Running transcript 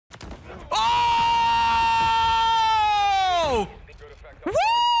Oh! Woo!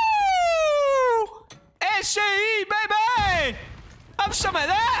 SAE, baby! Have some of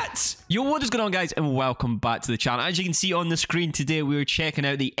that! Yo, what is going on, guys, and welcome back to the channel. As you can see on the screen today, we're checking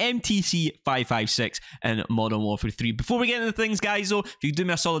out the MTZ-556 in Modern Warfare 3. Before we get into things, guys, though, if you could do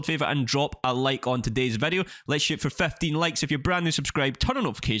me a solid favour and drop a like on today's video, let's shoot for 15 likes. If you're brand new, subscribe, turn on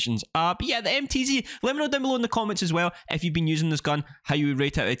notifications. But yeah, the MTZ, let me know down below in the comments as well if you've been using this gun, how you would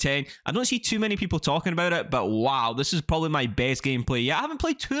rate it out of 10. I don't see too many people talking about it, but wow, this is probably my best gameplay. Yeah, I haven't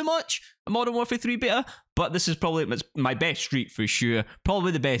played too much Modern Warfare 3 beta, but this is probably my best streak for sure.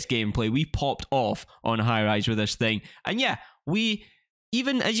 Probably the best gameplay. We popped off on High Rise with this thing. And yeah,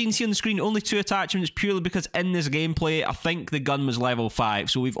 even as you can see on the screen, only 2 attachments purely because in this gameplay, I think the gun was level 5.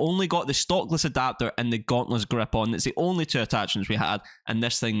 So we've only got the stockless adapter and the gauntless grip on. It's the only 2 attachments we had, and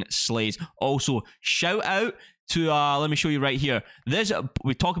this thing slays. Also, shout out to, let me show you right here.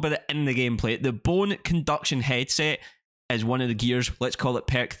 We talk about it in the gameplay. The bone conduction headset is one of the gears. Let's call it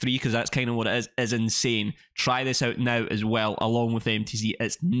perk 3 because that's kind of what it is insane. Try this out now as well, along with MTZ.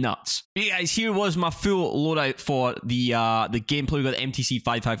 It's nuts. But yeah, guys, here was my full loadout for the gameplay. We've got the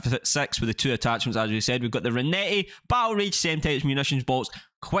MTZ-556 with the 2 attachments, as we said. We've got the Renetti, Battle Rage, Semtex, munitions bolts,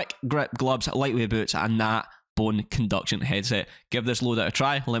 quick grip gloves, lightweight boots, and that bone conduction headset. Give this loadout a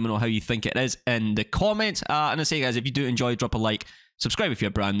try. Let me know how you think it is in the comments. And I say, guys, if you do enjoy, drop a like, subscribe if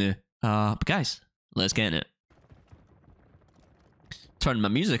you're brand new. But guys, let's get in it. Turn my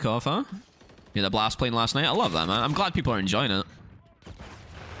music off, huh? Yeah, the blast playing last night. I love that, man. I'm glad people are enjoying it.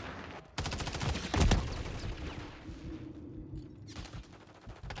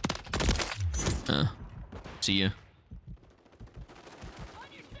 See you.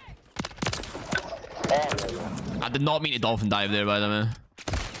 I did not mean to dolphin dive there, by the way.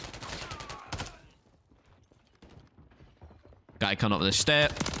 Guy coming up with a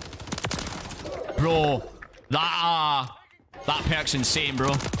step. Bro, that perk's insane,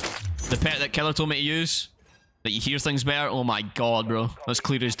 bro. The perk that Killer told me to use, that you hear things better. Oh my god, bro. That's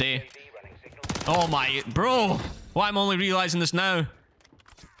clear as day. Oh my, bro. Why am I only realizing this now?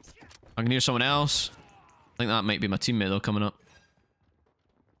 I can hear someone else. I think that might be my teammate, though, coming up.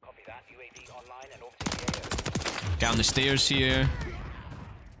 Get on the stairs here.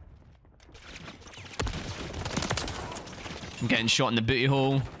 I'm getting shot in the booty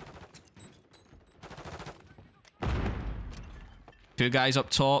hole. 2 guys up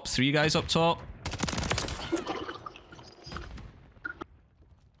top, 3 guys up top.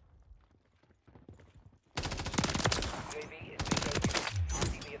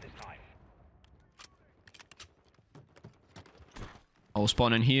 I'll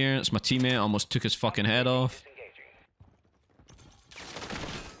spawn in here. It's my teammate. Almost took his fucking head off.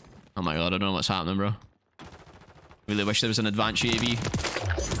 Oh my god, I don't know what's happening, bro. Really wish there was an advanced UAV.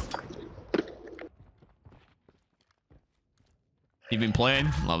 You've been playing?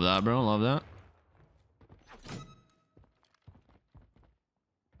 Love that, bro. Love that.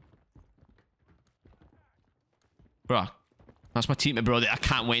 Bro, that's my teammate, bro. I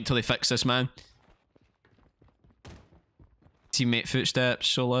can't wait until they fix this, man. Teammate footsteps,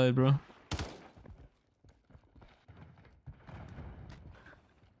 so loud, bro.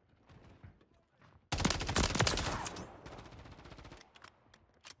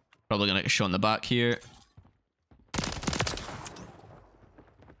 Probably gonna get shot in the back here.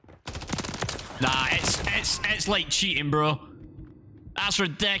 Nah, it's like cheating, bro. That's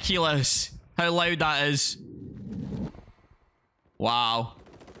ridiculous. How loud that is. Wow.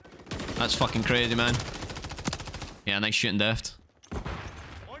 That's fucking crazy, man. Yeah, nice shooting deft.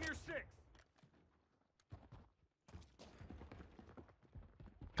 On your 6.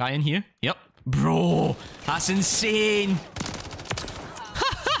 Guy in here? Yep. Bro, that's insane.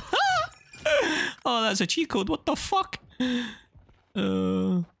 Oh, that's a cheat code. What the fuck?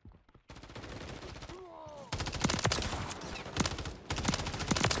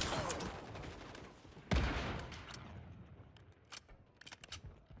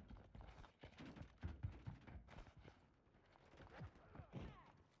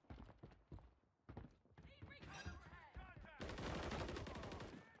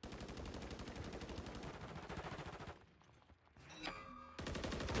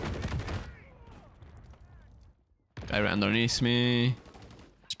 Guy right underneath me.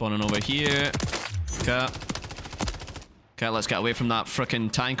 Spawning over here. Okay. Okay, let's get away from that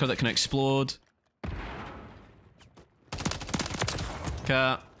frickin' tanker that can explode.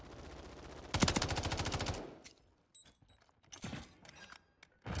 Okay.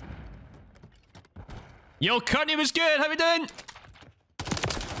 Yo, Courtney was good. How we doing?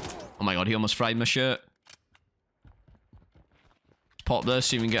 Oh my god, he almost fried my shirt. pop this,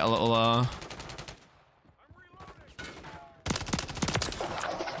 see if we can get a little,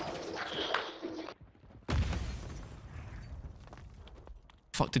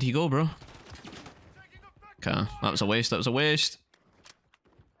 Fuck did he go, bro? Okay, that was a waste, that was a waste.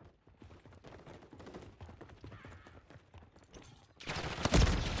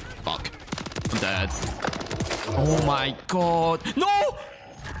 Fuck. I'm dead. Oh my god. No!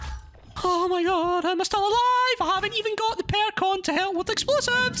 Oh my god, I'm still alive! I haven't even got the perk on to help with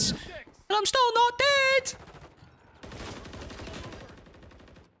explosives! And I'm still not dead!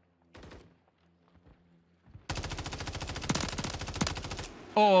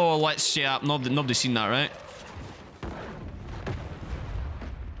 Oh, let's see up. Nobody's seen that, right?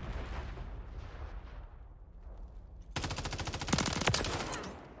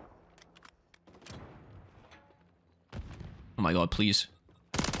 Oh my god, please.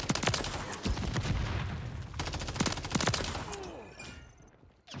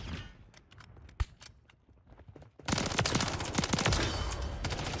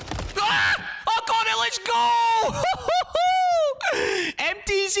 Ah! I got it, let's go!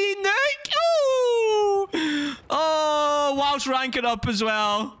 MTZ nuke! Ooh! Oh, whilst ranking up as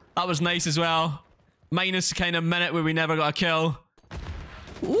well. That was nice as well. Minus kind of minute where we never got a kill.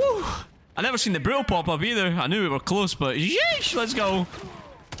 Ooh! I never seen the Brittle pop up either. I knew we were close, but yeesh, let's go.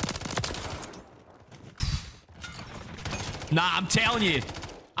 Nah, I'm telling you.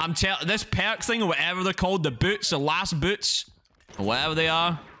 This perk thing or whatever they're called, the boots, the last boots, or whatever they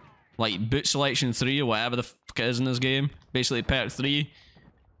are. Like boot selection 3 or whatever the fuck it is in this game. Basically perk 3.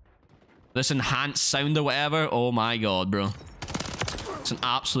 This enhanced sound or whatever. Oh my god, bro. It's an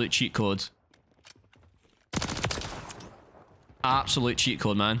absolute cheat code. Absolute cheat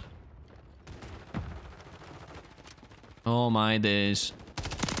code, man. Oh my days.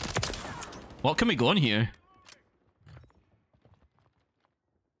 What can we go on here?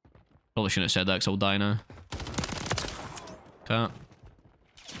 Probably shouldn't have said that because I'll die now. Can't.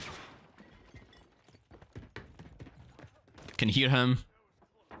 Can hear him.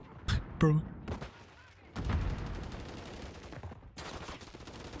 Bro.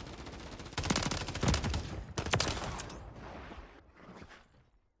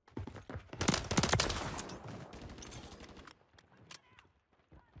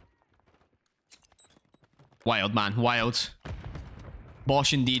 Wild, man. Wild.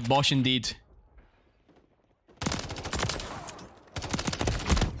 Bosh indeed. Bosh indeed.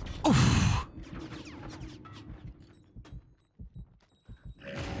 Oof.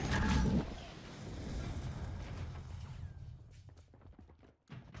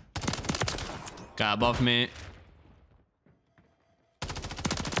 Guy above me.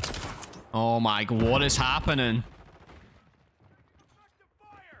 Oh my god. What is happening?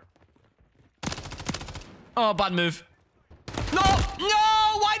 Oh, bad move. No!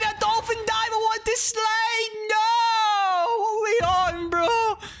 No! Why did dolphin dive? I want to slide! No! What are we on, bro?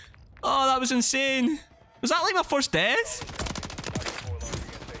 Oh, that was insane. Was that like my first death?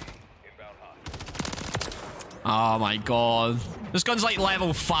 Oh my god. This gun's like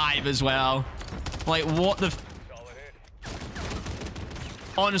level 5 as well. Like, what the...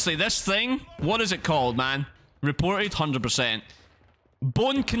 Honestly, this thing, what is it called, man? Reported 100%.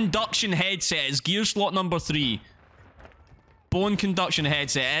 Bone conduction headset is gear slot number 3. Bone conduction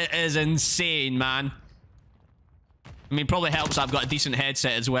headset. It is insane, man. I mean, probably helps I've got a decent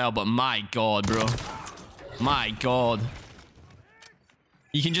headset as well, but my god, bro. My god.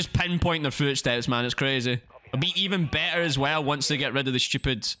 You can just pinpoint their footsteps, man. It's crazy. It'll be even better as well once they get rid of the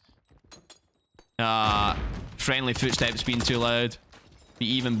stupid friendly footsteps being too loud. Be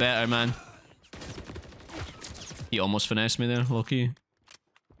even better, man. He almost finessed me there, Loki.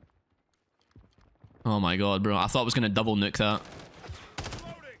 Oh my god, bro. I thought I was going to double nuke that.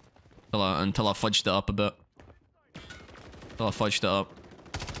 Until I fudged it up a bit. Until I fudged it up.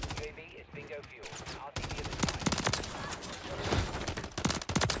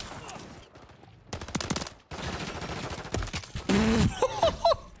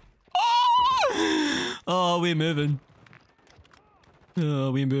 Oh, we moving.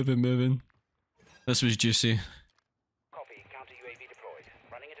 Oh, we moving. This was juicy.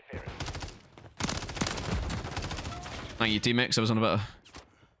 Thank you, teammates. I was on a bit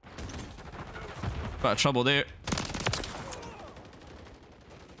of trouble there.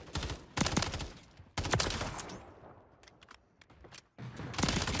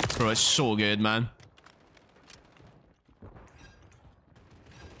 Bro, it's so good, man.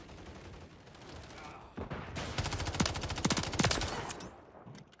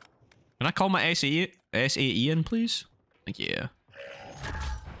 Can I call my SAE in, please? Thank you. Tiger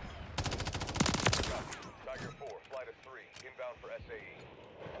 4, flight of 3, inbound for SAE.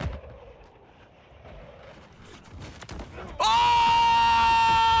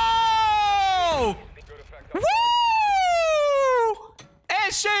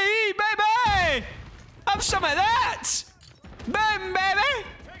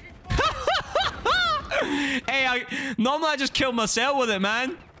 Hey, normally I just kill myself with it,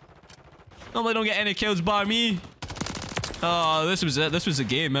 man. Normally I don't get any kills by me. Oh, this was it. This was the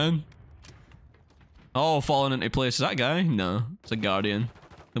game, man. Oh, falling into place. Is that guy? No. It's a Guardian.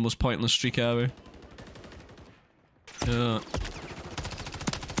 The most pointless streak ever. Yeah.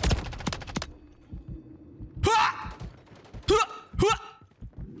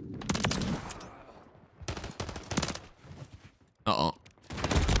 Uh-oh.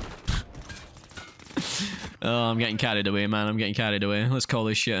 Oh, I'm getting carried away, man. I'm getting carried away. Let's call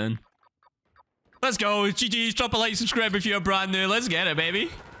this shit in. Let's go. GG's. Drop a like, subscribe if you're brand new. Let's get it, baby.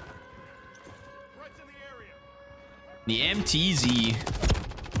 The MTZ.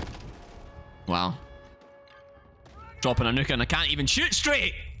 Wow. Dropping a nuke and I can't even shoot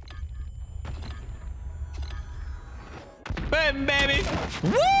straight. Boom, baby.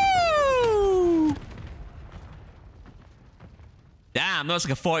 Woo! Damn, that's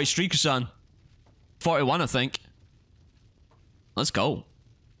like a 40 streaker, son. 41, I think. Let's go.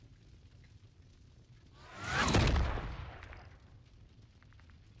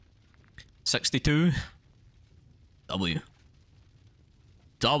 $62. W.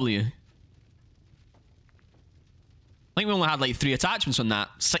 I think we only had like 3 attachments on that.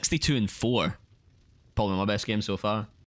 62 and 4. Probably my best game so far.